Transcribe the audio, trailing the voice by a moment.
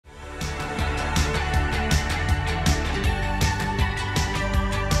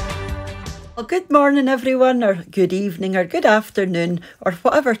Well, good morning everyone, or good evening, or good afternoon, or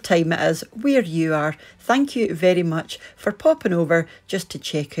whatever time it is where you are. Thank you very much for popping over just to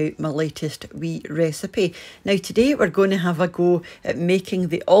check out my latest wee recipe. Now today we're going to have a go at making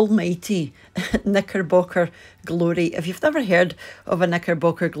the almighty Knickerbocker Glory. If you've never heard of a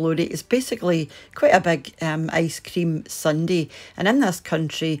Knickerbocker Glory, it's basically quite a big ice cream sundae, and in this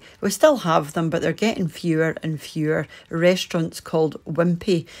country we still have them, but they're getting fewer and fewer. Restaurants called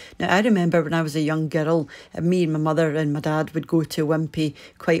Wimpy. Now I remember when I was a young girl, me and my mother and my dad would go to Wimpy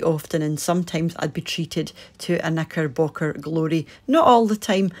quite often, and sometimes I'd be treated to a Knickerbocker Glory. Not all the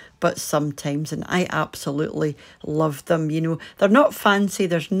time, but sometimes, and I absolutely love them. You know, they're not fancy,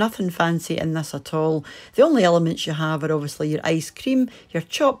 there's nothing fancy in this at all. The only elements you have are obviously your ice cream, your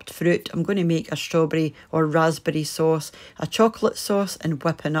chopped fruit. I'm going to make a strawberry or raspberry sauce, a chocolate sauce, and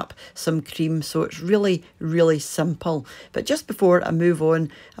whipping up some cream. So it's really, really simple. But just before I move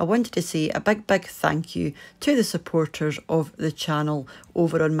on, I wanted to say a big thank you to the supporters of the channel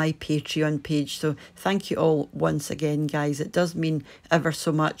over on my Patreon page. So thank you all once again, guys. It does mean ever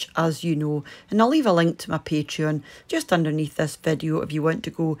so much, as you know, and I'll leave a link to my Patreon just underneath this video if you want to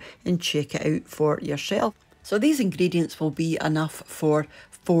go and check it out for yourself. So these ingredients will be enough for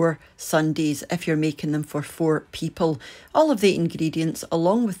 4 sundaes if you're making them for 4 people. All of the ingredients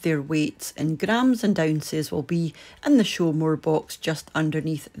along with their weights in grams and ounces will be in the show more box just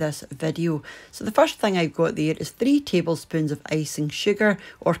underneath this video. So the first thing I've got there is 3 tablespoons of icing sugar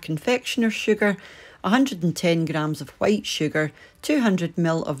or confectioner's sugar, 110 grams of white sugar, 200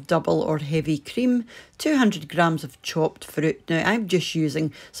 ml of double or heavy cream, 200 grams of chopped fruit. Now I'm just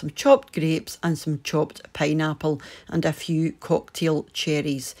using some chopped grapes and some chopped pineapple and a few cocktail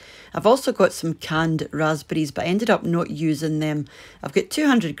cherries. I've also got some canned raspberries, but I ended up not using them. I've got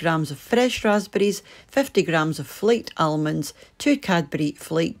 200 grams of fresh raspberries, 50 grams of flaked almonds, 2 Cadbury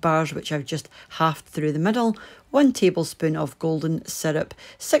flake bars which I've just halved through the middle, 1 tablespoon of golden syrup,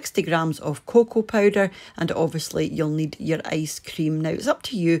 60 grams of cocoa powder, and obviously you'll need your ice cream. Now it's up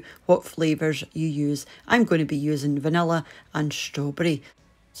to you what flavours you use. I'm going to be using vanilla and strawberry.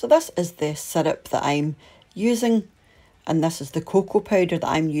 So this is the syrup that I'm using, and this is the cocoa powder that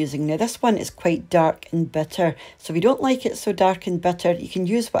I'm using. Now this one is quite dark and bitter, so if you don't like it so dark and bitter, you can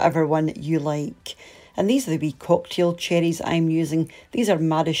use whatever one you like. And these are the wee cocktail cherries I'm using. These are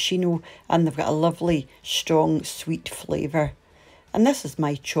maraschino and they've got a lovely strong sweet flavour. And this is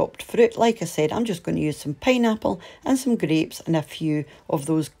my chopped fruit. Like I said, I'm just going to use some pineapple and some grapes and a few of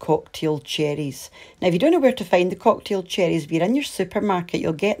those cocktail cherries. Now if you don't know where to find the cocktail cherries, if you're in your supermarket,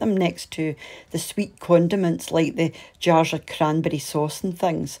 you'll get them next to the sweet condiments like the jars of cranberry sauce and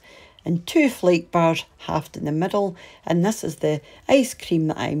things. And 2 flake bars halved in the middle, and this is the ice cream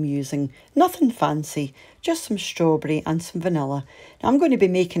that I'm using. Nothing fancy, just some strawberry and some vanilla. Now I'm going to be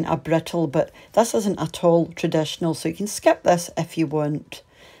making a brittle, but this isn't at all traditional, so you can skip this if you want.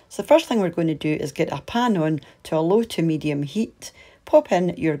 So the first thing we're going to do is get a pan on to a low to medium heat, pop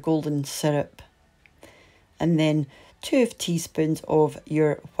in your golden syrup, and then 2 teaspoons of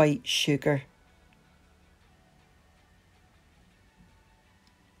your white sugar.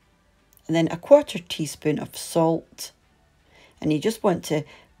 And then a 1/4 teaspoon of salt, and you just want to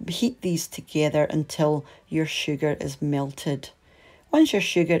heat these together until your sugar is melted. Once your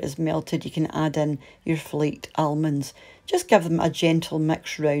sugar is melted, you can add in your flaked almonds. Just give them a gentle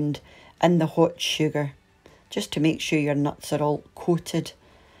mix round in the hot sugar, just to make sure your nuts are all coated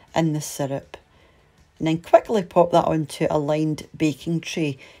in the syrup. And then quickly pop that onto a lined baking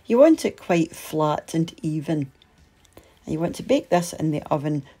tray. You want it quite flat and even. And you want to bake this in the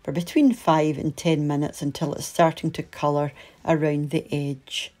oven for between 5 and 10 minutes until it's starting to colour around the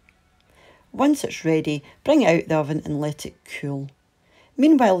edge. Once it's ready, bring it out the oven and let it cool.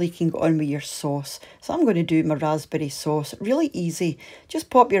 Meanwhile, you can go on with your sauce. So I'm going to do my raspberry sauce. Really easy. Just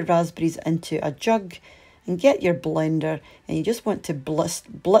pop your raspberries into a jug and get your blender, and you just want to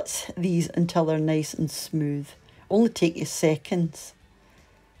blitz these until they're nice and smooth. Only take you seconds.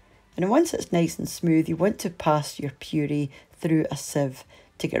 And once it's nice and smooth, you want to pass your puree through a sieve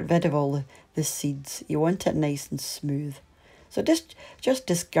to get rid of all the seeds. You want it nice and smooth. So just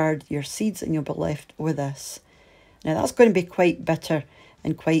discard your seeds and you'll be left with this. Now that's going to be quite bitter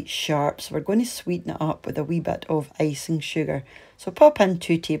and quite sharp, so we're going to sweeten it up with a wee bit of icing sugar. So pop in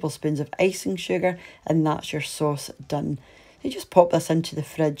 2 tablespoons of icing sugar, and that's your sauce done. You just pop this into the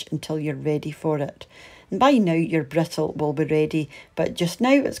fridge until you're ready for it. And by now your brittle will be ready, but just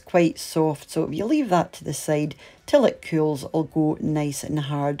now it's quite soft, so if you leave that to the side till it cools, it'll go nice and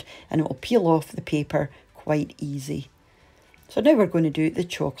hard and it will peel off the paper quite easy. So now we're going to do the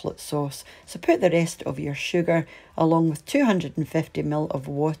chocolate sauce. So put the rest of your sugar along with 250 ml of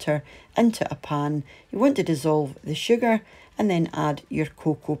water into a pan. You want to dissolve the sugar and then add your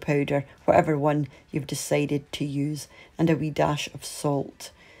cocoa powder, whatever one you've decided to use, and a wee dash of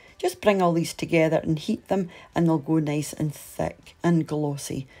salt. Just bring all these together and heat them, and they'll go nice and thick and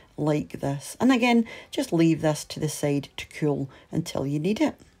glossy like this. And again, just leave this to the side to cool until you need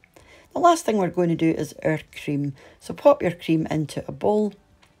it. The last thing we're going to do is our cream. So pop your cream into a bowl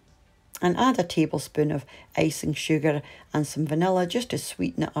and add a tablespoon of icing sugar and some vanilla just to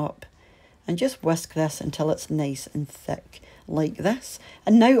sweeten it up. And just whisk this until it's nice and thick like this.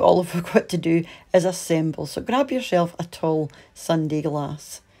 And now all we've got to do is assemble. So grab yourself a tall sundae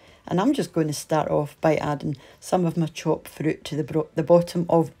glass. And I'm just going to start off by adding some of my chopped fruit to the bottom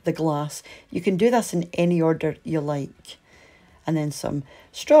of the glass. You can do this in any order you like. And then some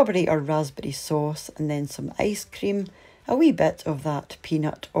strawberry or raspberry sauce, and then some ice cream, a wee bit of that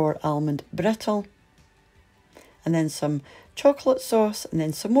peanut or almond brittle, and then some chocolate sauce, and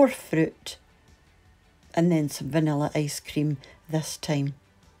then some more fruit, and then some vanilla ice cream this time.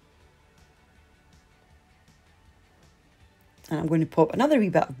 And I'm going to pop another wee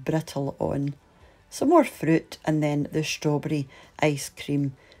bit of brittle on, some more fruit, and then the strawberry ice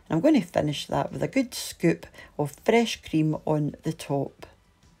cream. I'm going to finish that with a good scoop of fresh cream on the top.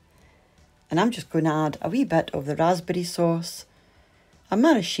 And I'm just going to add a wee bit of the raspberry sauce, a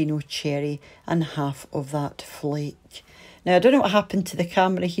maraschino cherry, and half of that flake. Now, I don't know what happened to the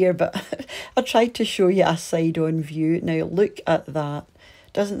camera here, but I tried to show you a side-on view. Now, look at that.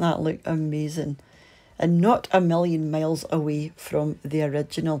 Doesn't that look amazing? And not a million miles away from the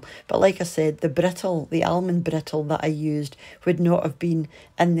original. But like I said, the almond brittle that I used would not have been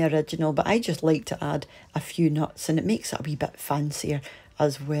in the original, but I just like to add a few nuts and it makes it a wee bit fancier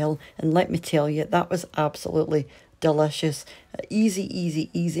as well. And let me tell you, that was absolutely delicious.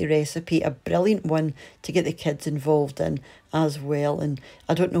 Easy recipe, a brilliant one to get the kids involved in as well. And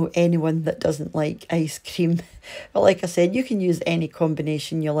I don't know anyone that doesn't like ice cream. But like I said, you can use any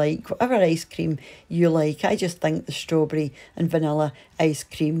combination you like, whatever ice cream you like. I just think the strawberry and vanilla ice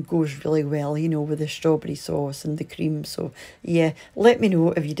cream goes really well, you know, with the strawberry sauce and the cream. So yeah, let me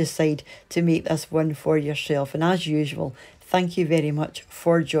know if you decide to make this one for yourself. And as usual, thank you very much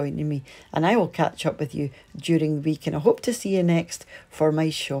for joining me, and I will catch up with you during the week, and I hope to see you next for my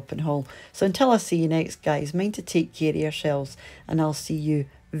shopping haul. So until I see you next, guys, mind to take care of yourselves, and I'll see you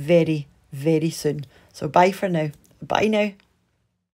very, very soon. So bye for now. Bye now.